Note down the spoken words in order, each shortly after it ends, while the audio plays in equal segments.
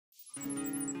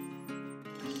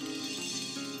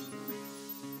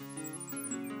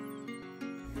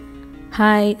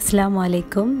Hi, Assalamu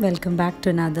alaikum. Welcome back to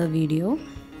another video.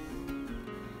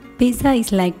 Pizza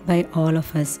is liked by all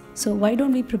of us. So why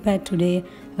don't we prepare today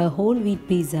a whole wheat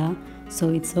pizza? So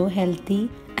it's so healthy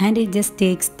and it just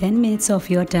takes 10 minutes of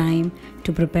your time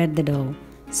to prepare the dough.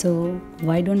 So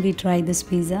why don't we try this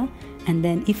pizza? And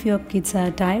then if your kids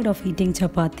are tired of eating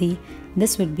chapati,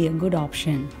 this would be a good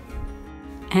option.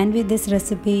 And with this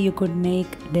recipe, you could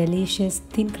make delicious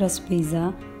thin crust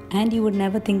pizza and you would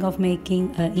never think of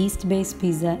making a yeast-based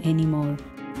pizza anymore.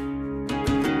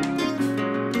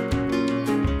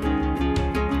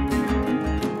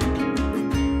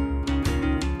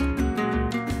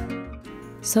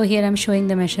 So here I'm showing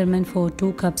the measurement for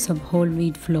 2 cups of whole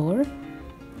wheat flour.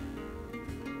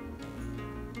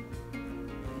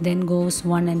 Then goes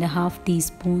 1.5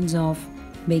 teaspoons of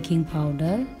baking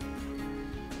powder.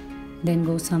 Then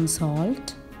goes some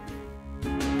salt.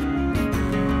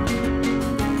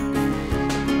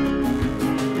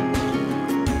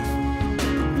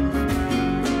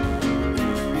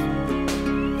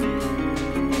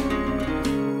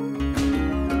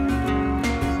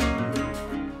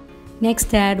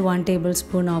 Next add 1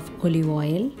 tablespoon of olive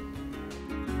oil.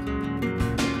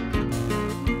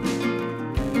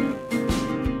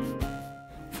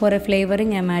 For a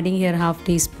flavoring, I am adding here half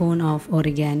teaspoon of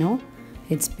oregano.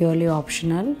 It's purely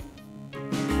optional.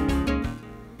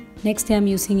 Next I am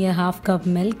using a half cup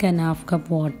milk and half cup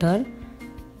water.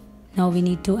 Now we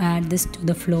need to add this to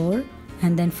the flour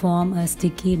and then form a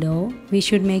sticky dough. We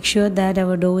should make sure that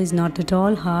our dough is not at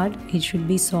all hard. It should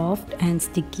be soft and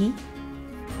sticky.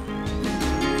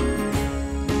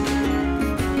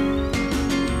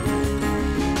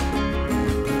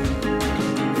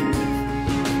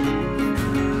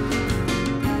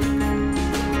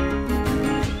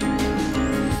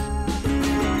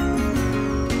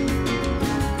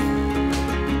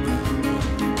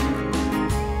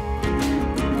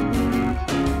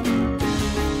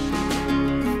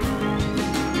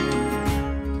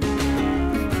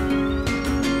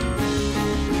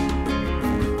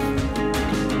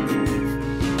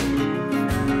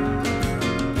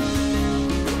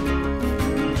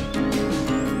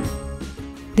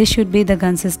 This should be the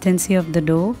consistency of the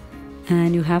dough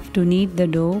and you have to knead the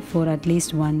dough for at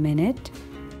least 1 minute.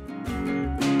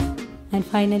 And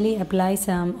finally apply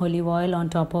some olive oil on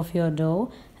top of your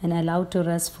dough and allow to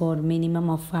rest for minimum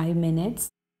of 5 minutes.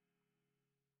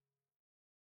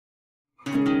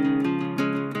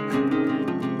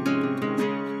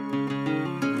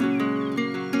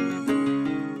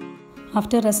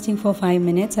 After resting for 5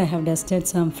 minutes, I have dusted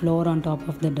some flour on top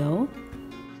of the dough.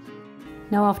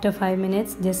 Now after 5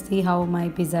 minutes, just see how my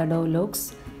pizza dough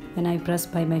looks when I press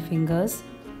by my fingers.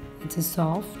 It is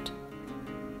soft.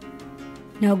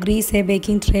 Now grease a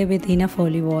baking tray with enough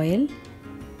olive oil.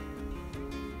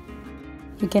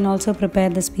 You can also prepare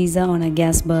this pizza on a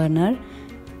gas burner.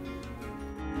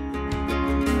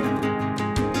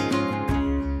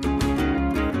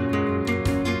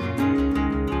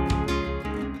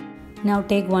 Now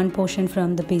take one portion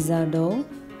from the pizza dough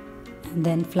and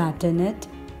then flatten it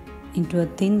into a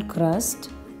thin crust.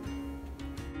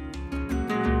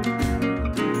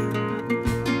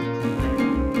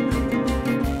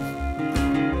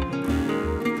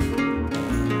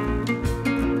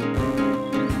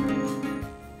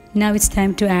 Now it's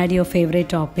time to add your favorite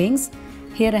toppings.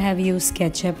 Here I have used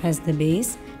ketchup as the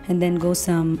base and then go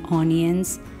some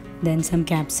onions, then some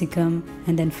capsicum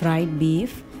and then fried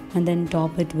beef and then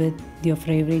top it with your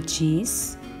favorite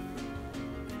cheese.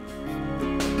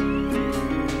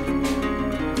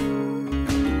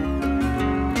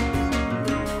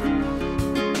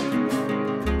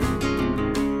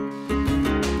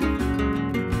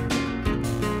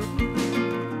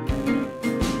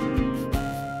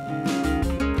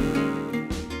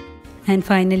 And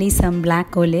finally some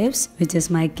black olives, which is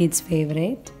my kids'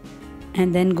 favorite,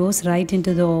 and then goes right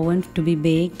into the oven to be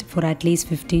baked for at least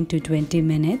 15 to 20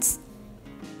 minutes.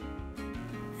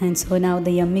 And so now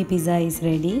the yummy pizza is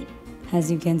ready.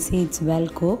 As you can see, it's well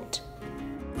cooked.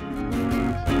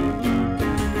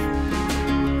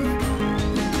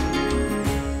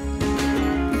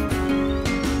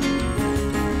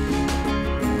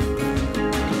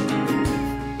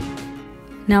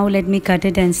 Now let me cut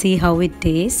it and see how it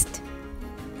tastes.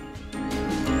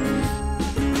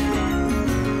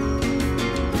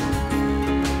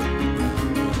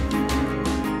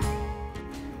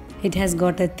 It has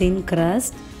got a thin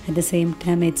crust, at the same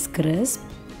time it's crisp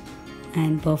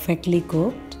and perfectly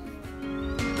cooked.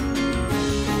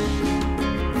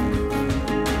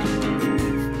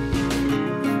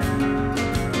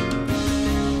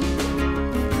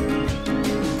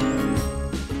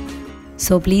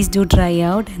 So please do try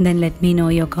out and then let me know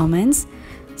your comments.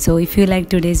 So if you like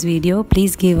today's video,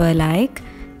 please give a like.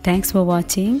 Thanks for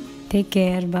watching. Take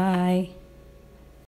care. Bye.